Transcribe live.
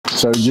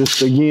So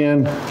just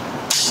again,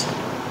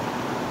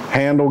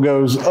 handle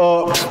goes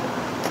up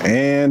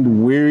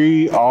and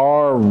we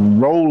are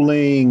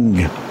rolling.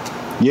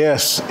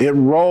 Yes, it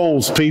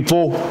rolls,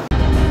 people.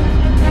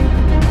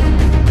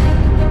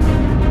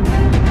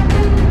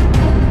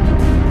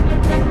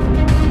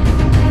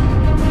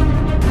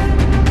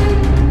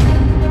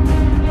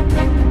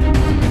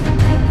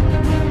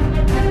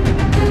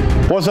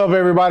 What's up,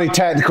 everybody?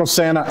 Tactical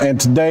Santa, and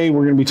today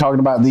we're going to be talking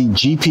about the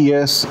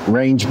GPS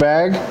range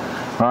bag.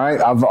 All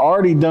right, I've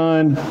already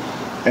done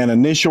an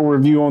initial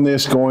review on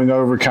this, going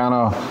over kind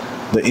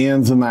of the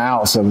ins and the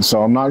outs of it,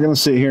 so I'm not going to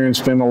sit here and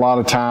spend a lot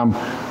of time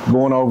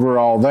going over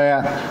all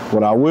that.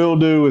 What I will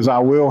do is I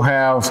will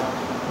have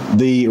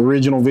the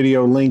original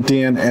video linked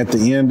in at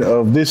the end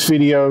of this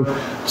video,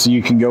 so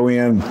you can go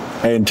in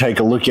and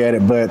take a look at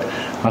it. But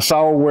I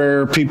saw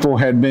where people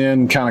had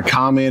been kind of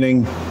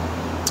commenting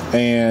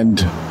and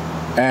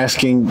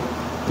asking,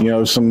 you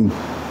know, some,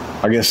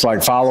 I guess,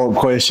 like follow-up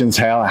questions,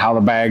 how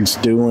the bag's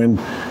doing,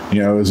 you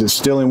know, is it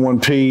still in one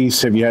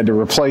piece, have you had to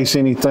replace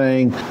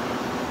anything,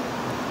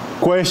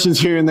 questions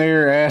here and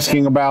there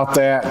asking about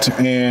that.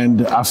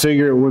 And I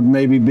figure it would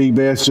maybe be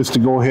best just to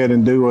go ahead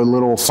and do a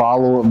little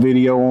follow-up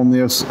video on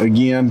this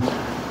again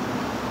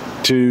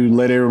to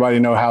let everybody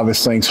know how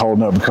this thing's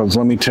holding up, because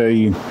let me tell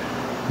you,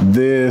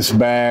 this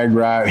bag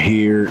right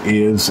here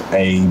is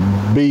a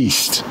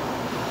beast.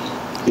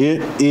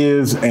 It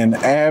is an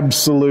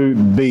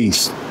absolute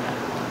beast.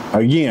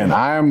 Again,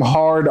 I am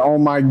hard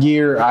on my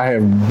gear. I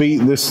have beat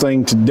this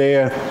thing to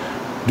death,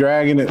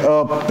 dragging it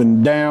up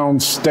and down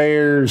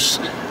stairs,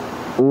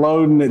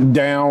 loading it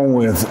down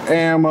with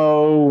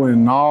ammo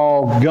and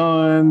all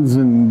guns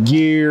and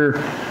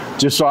gear,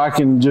 just so I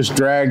can just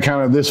drag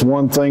kind of this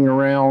one thing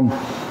around,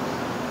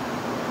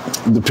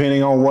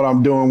 depending on what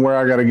I'm doing, where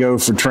I got to go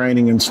for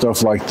training and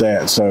stuff like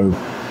that. So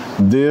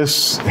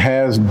this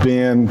has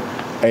been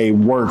a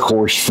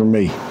workhorse for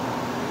me.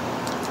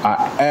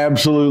 I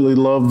absolutely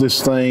love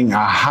this thing.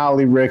 I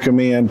highly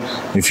recommend,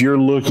 if you're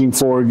looking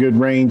for a good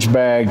range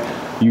bag,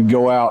 you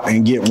go out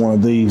and get one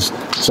of these.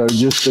 So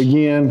just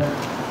again,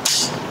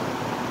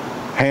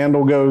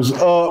 handle goes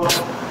up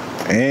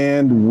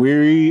and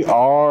we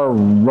are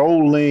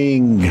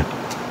rolling.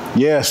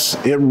 Yes,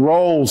 it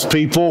rolls,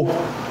 people.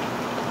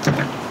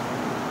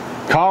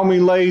 Call me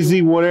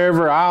lazy,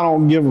 whatever. I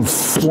don't give a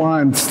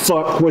flying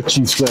fuck what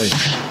you say.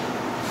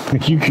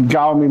 You can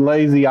call me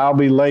lazy, I'll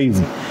be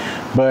lazy.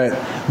 But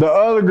the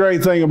other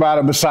great thing about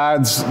it,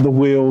 besides the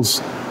wheels,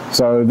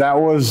 so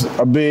that was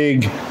a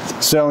big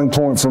selling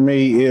point for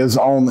me, is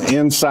on the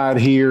inside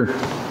here,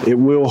 it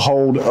will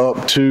hold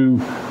up to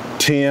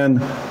 10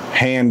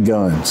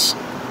 handguns.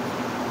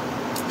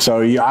 So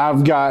yeah,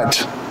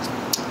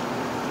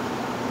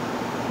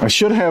 I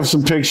should have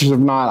some pictures. If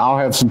not, I'll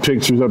have some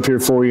pictures up here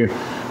for you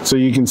so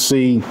you can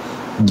see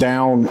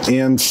down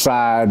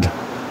inside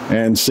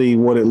and see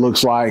what it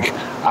looks like.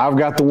 I've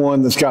got the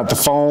one that's got the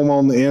foam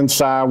on the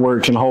inside where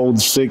it can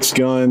hold 6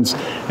 guns,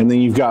 and then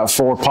you've got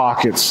 4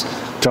 pockets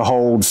to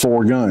hold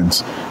 4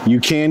 guns. You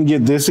can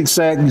get this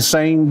exact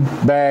same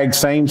bag,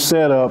 same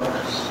setup.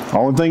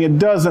 Only thing it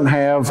doesn't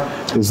have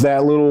is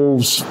that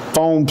little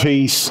foam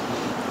piece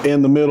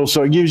in the middle,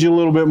 so it gives you a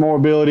little bit more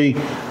ability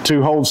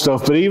to hold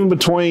stuff. But even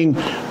between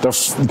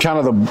the kind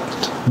of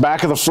the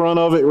back of the front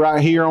of it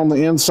right here on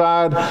the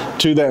inside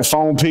to that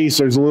foam piece,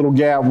 there's a little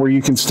gap where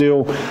you can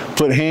still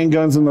put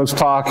handguns in those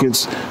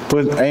pockets,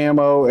 put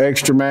ammo,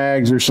 extra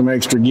mags, or some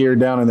extra gear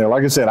down in there.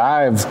 Like I said,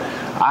 I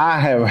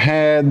have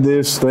had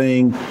this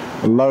thing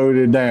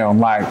loaded down,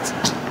 like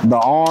the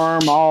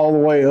arm all the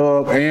way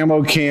up,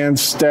 ammo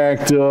cans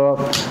stacked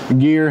up,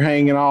 gear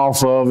hanging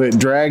off of it,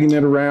 dragging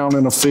it around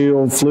in a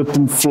field,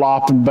 flipping,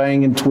 flopping,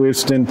 banging,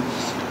 twisting.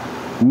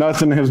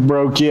 Nothing has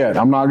broke yet.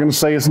 I'm not going to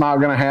say it's not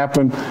going to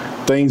happen.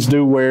 Things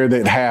do where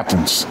that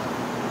happens.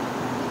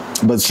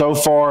 But so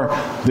far,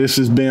 this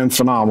has been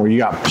phenomenal. You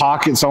got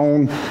pockets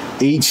on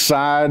each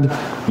side.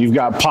 You've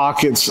got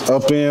pockets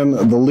up in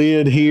the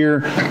lid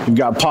here. You've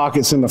got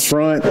pockets in the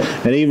front,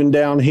 and even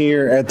down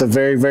here at the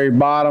very, very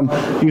bottom,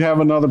 you have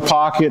another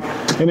pocket.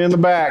 And in the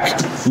back,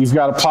 you've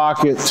got a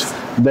pocket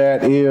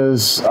that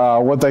is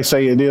what they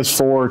say it is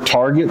for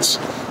targets.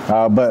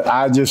 But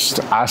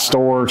I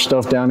store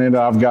stuff down in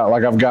there. I've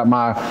got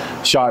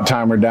my shot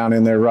timer down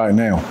in there right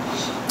now.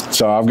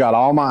 So I've got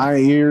all my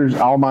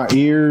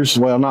ears,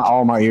 well, not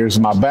all my ears,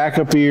 my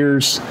backup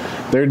ears,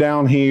 they're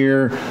down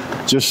here,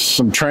 just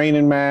some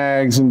training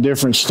mags and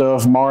different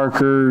stuff,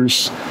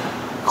 markers,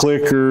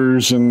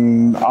 clickers,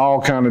 and all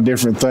kind of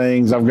different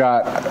things. I've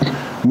got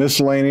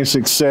miscellaneous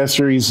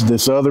accessories.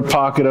 This other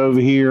pocket over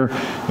here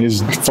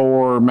is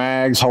for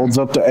mags, holds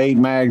up to 8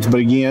 mags,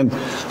 but again,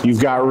 you've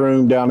got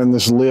room down in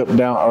this lip,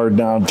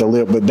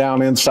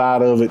 down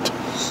inside of it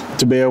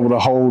to be able to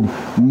hold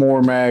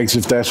more mags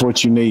if that's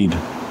what you need.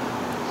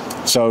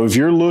 So if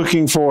you're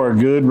looking for a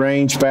good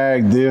range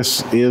bag,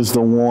 this is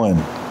the one.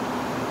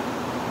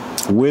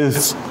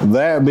 With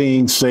that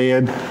being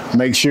said,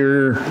 make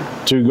sure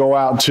to go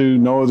out to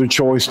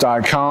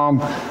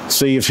nootherchoice.com,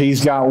 see if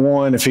he's got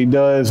one. If he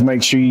does,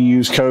 make sure you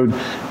use code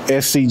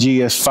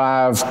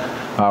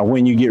SCGS5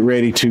 when you get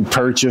ready to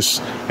purchase,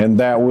 and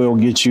that will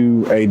get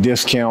you a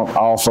discount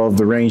off of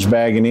the range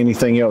bag and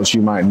anything else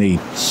you might need.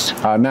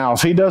 Now,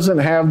 if he doesn't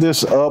have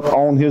this up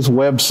on his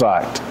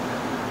website,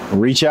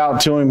 reach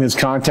out to him. His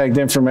contact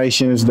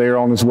information is there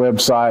on his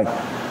website.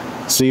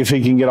 See if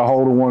he can get a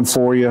hold of one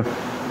for you.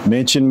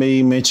 Mention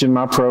me, mention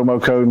my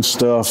promo code and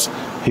stuff.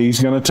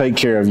 He's going to take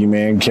care of you,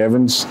 man.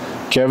 Kevin's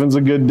a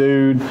good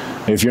dude.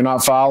 If you're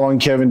not following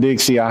Kevin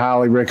Dixie, I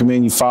highly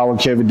recommend you follow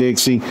Kevin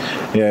Dixie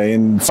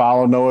and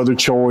follow No Other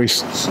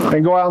Choice.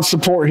 And go out and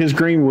support his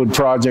Greenwood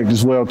project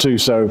as well, too.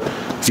 So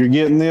if you're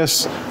getting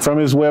this from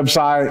his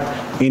website,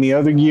 any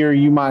other gear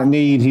you might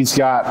need, he's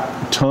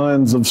got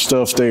tons of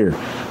stuff there.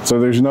 So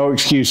there's no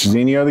excuses.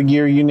 Any other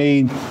gear you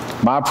need,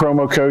 my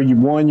promo code,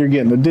 one, you're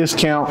getting a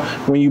discount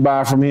when you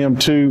buy from him.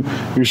 Two,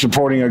 you're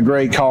supporting a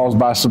great cause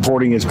by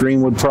supporting his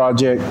Greenwood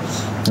project.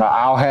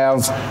 I'll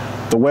have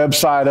the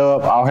website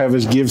up. I'll have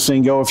his Give,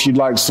 Send, Go if you'd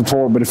like to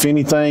support. But if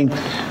anything,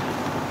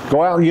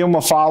 go out and give him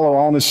a follow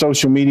on his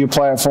social media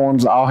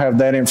platforms. I'll have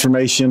that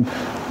information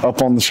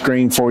up on the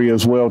screen for you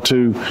as well,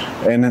 too.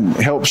 And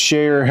help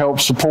share, help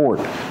support.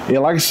 Yeah,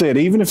 like I said,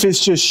 even if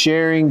it's just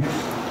sharing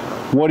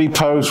what he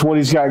posts, what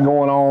he's got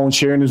going on,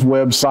 sharing his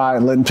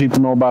website, letting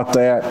people know about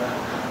that,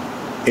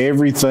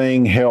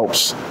 everything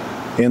helps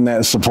in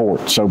that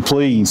support. So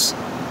please,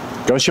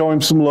 go show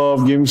him some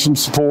love, give him some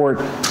support,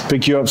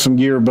 pick you up some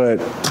gear, but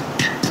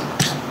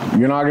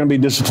you're not going to be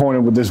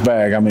disappointed with this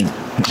bag. I mean,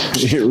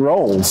 it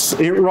rolls.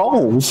 It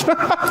rolls.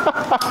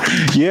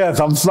 Yes,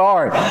 I'm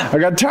sorry. I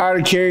got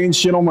tired of carrying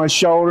shit on my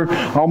shoulder,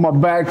 on my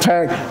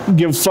backpack.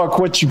 Give a fuck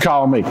what you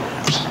call me.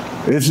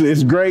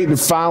 It's great to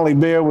finally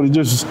be able to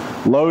just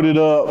load it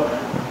up,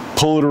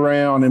 pull it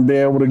around, and be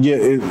able to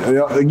get it.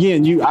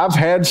 Again, I've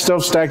had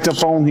stuff stacked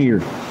up on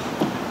here.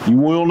 You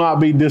will not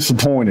be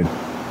disappointed.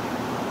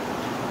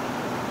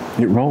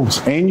 It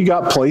rolls. And you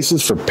got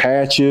places for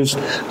patches,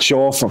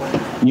 show off,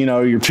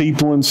 your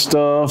people and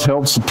stuff,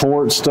 help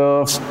support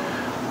stuff.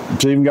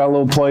 It's even got a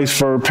little place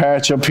for a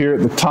patch up here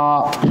at the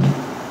top.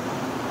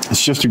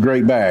 It's just a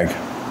great bag.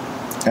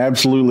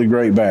 Absolutely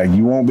great bag.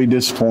 You won't be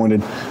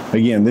disappointed.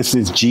 Again, this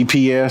is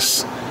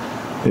GPS.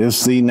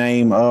 It's the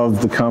name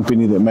of the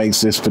company that makes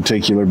this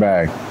particular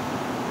bag.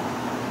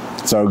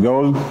 So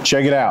go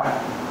check it out.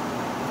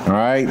 All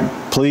right.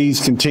 Please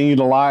continue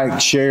to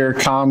like, share,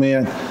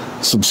 comment,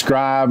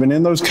 subscribe. And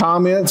in those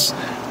comments,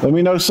 let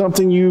me know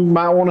something you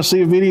might want to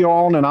see a video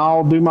on, and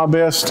I'll do my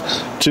best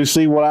to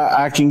see what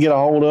I can get a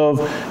hold of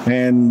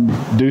and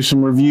do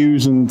some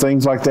reviews and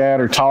things like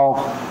that, or talk,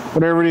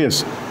 whatever it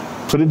is.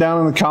 Put it down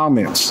in the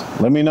comments.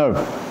 Let me know.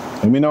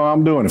 Let me know how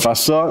I'm doing. If I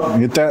suck,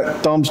 hit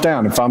that thumbs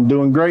down. If I'm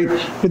doing great,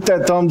 hit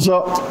that thumbs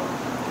up.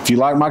 If you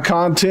like my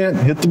content,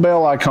 hit the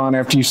bell icon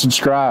after you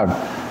subscribe.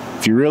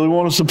 If you really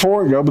want to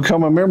support, go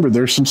become a member.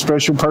 There's some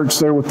special perks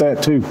there with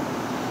that too.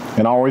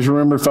 And always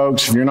remember,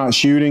 folks, if you're not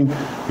shooting,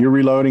 you're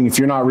reloading. If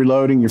you're not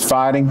reloading, you're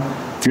fighting.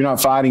 If you're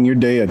not fighting, you're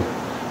dead.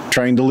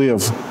 Train to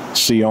live.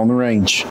 See you on the range.